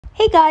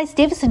Hey guys,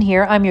 Davison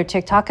here. I'm your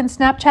TikTok and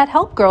Snapchat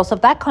help girl. So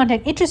if that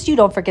content interests you,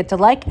 don't forget to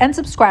like and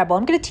subscribe. Well,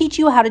 I'm going to teach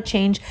you how to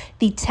change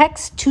the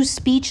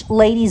text-to-speech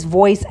lady's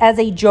voice as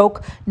a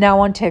joke now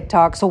on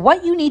TikTok. So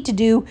what you need to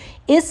do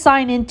is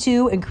sign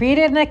into and create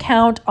an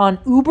account on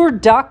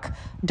Uberduck.ai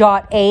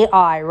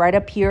right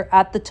up here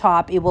at the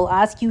top. It will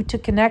ask you to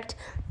connect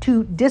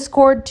to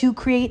Discord to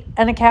create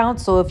an account.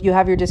 So if you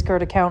have your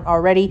Discord account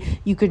already,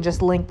 you can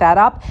just link that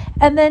up.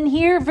 And then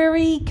here,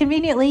 very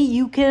conveniently,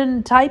 you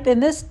can type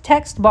in this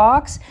text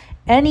box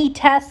any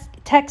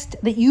text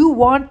that you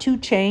want to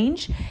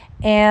change.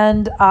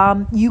 And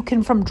you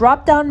can, from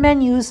drop-down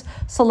menus,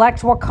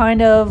 select what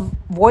kind of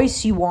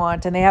voice you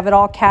want. And they have it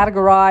all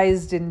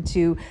categorized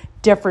into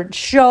different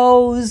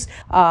shows.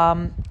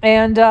 I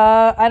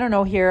don't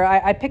know here.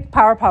 I picked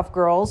Powerpuff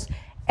Girls,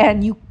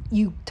 and you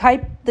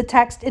type the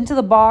text into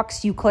the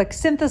box, you click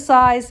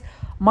synthesize.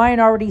 Mine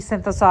already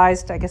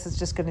synthesized. I guess it's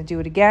just going to do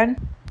it again.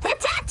 The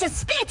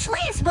text-to-speech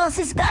voice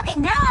is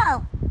going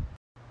now.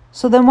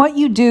 So then what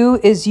you do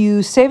is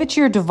you save it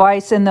to your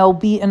device, and there'll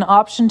be an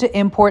option to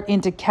import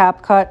into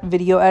Capcut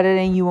video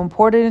editing. You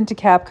import it into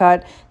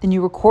Capcut, then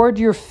you record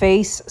your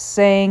face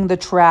saying the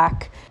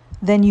track.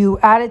 Then you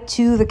add it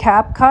to the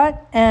Capcut,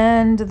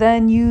 and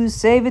then you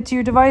save it to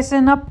your device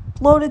and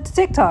upload it to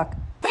TikTok.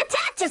 The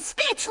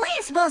text-to-speech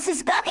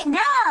is going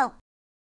now.